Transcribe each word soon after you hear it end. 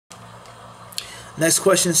Next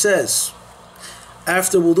question says,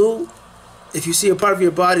 after wudu, if you see a part of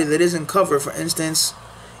your body that isn't covered, for instance,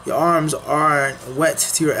 your arms aren't wet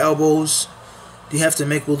to your elbows, do you have to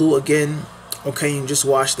make wudu again, or can you just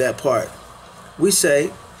wash that part? We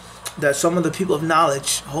say that some of the people of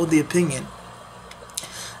knowledge hold the opinion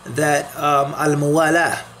that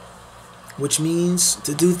al-muwala, which means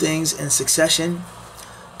to do things in succession,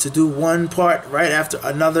 to do one part right after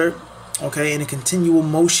another, okay, in a continual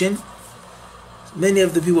motion. Many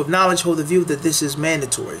of the people of knowledge hold the view that this is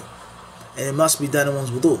mandatory and it must be done in one's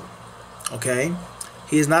wudu. Okay,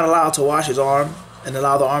 he is not allowed to wash his arm and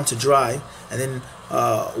allow the arm to dry and then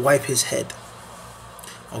wipe his head.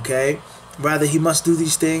 Okay, rather he must do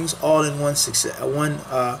these things all in one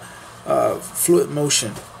fluid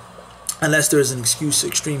motion, unless there is an excuse,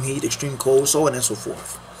 extreme heat, extreme cold, so on and so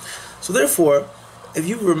forth. So therefore, if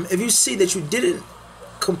you see that you didn't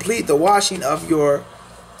complete the washing of your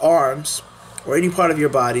arms or any part of your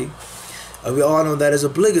body, we all know that is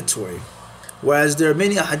obligatory. Whereas there are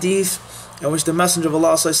many hadith in which the Messenger of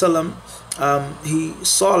Allah ﷺ, he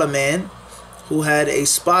saw a man who had a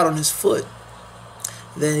spot on his foot.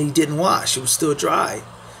 Then he didn't wash; it was still dry,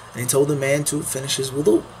 and he told the man to finish his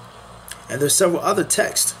wudu. And there's several other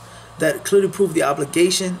texts that clearly prove the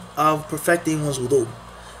obligation of perfecting one's wudu,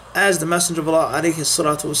 as the Messenger of Allah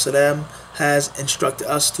ﷺ has instructed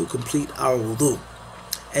us to complete our wudu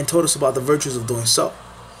and told us about the virtues of doing so.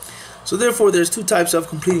 So therefore, there's two types of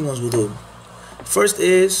completing one's wudu. First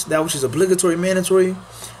is that which is obligatory, mandatory,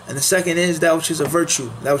 and the second is that which is a virtue,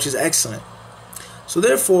 that which is excellent. So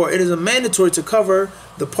therefore, it is a mandatory to cover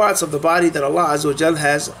the parts of the body that Allah Azza wa Jal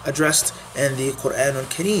has addressed in the Quran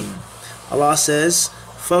al-Kareem. Allah says,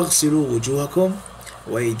 فَاغْسِلُوا وُجُوهَكُمْ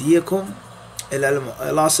وَأَيْدِيَكُمْ.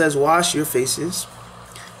 Allah says, wash your faces,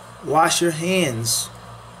 wash your hands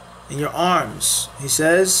and your arms. He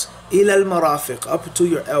says, إِلَى الْمَرَافِقِ, up to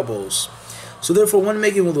your elbows. So therefore, when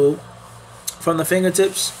making wudu, from the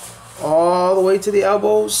fingertips all the way to the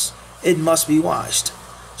elbows, it must be washed.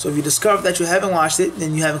 So if you discover that you haven't washed it,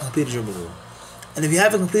 then you haven't completed your wudu. And if you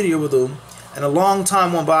haven't completed your wudu, and a long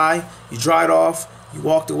time went by, you dried off, you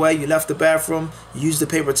walked away, you left the bathroom, you used the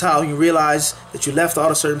paper towel, and you realize that you left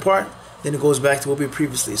out a certain part, then it goes back to what we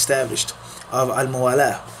previously established of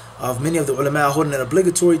al-muwala, of many of the ulama holding it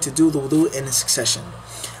obligatory to do the wudu in succession.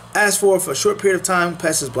 As for if a short period of time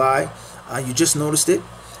passes by, you just noticed it,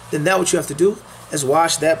 then that what you have to do is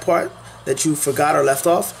wash that part that you forgot or left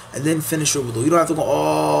off, and then finish your wudu. You don't have to go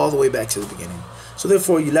all the way back to the beginning. So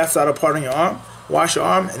therefore, you left out a part on your arm, wash your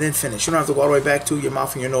arm, and then finish. You don't have to go all the way back to your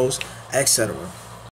mouth and your nose, etc.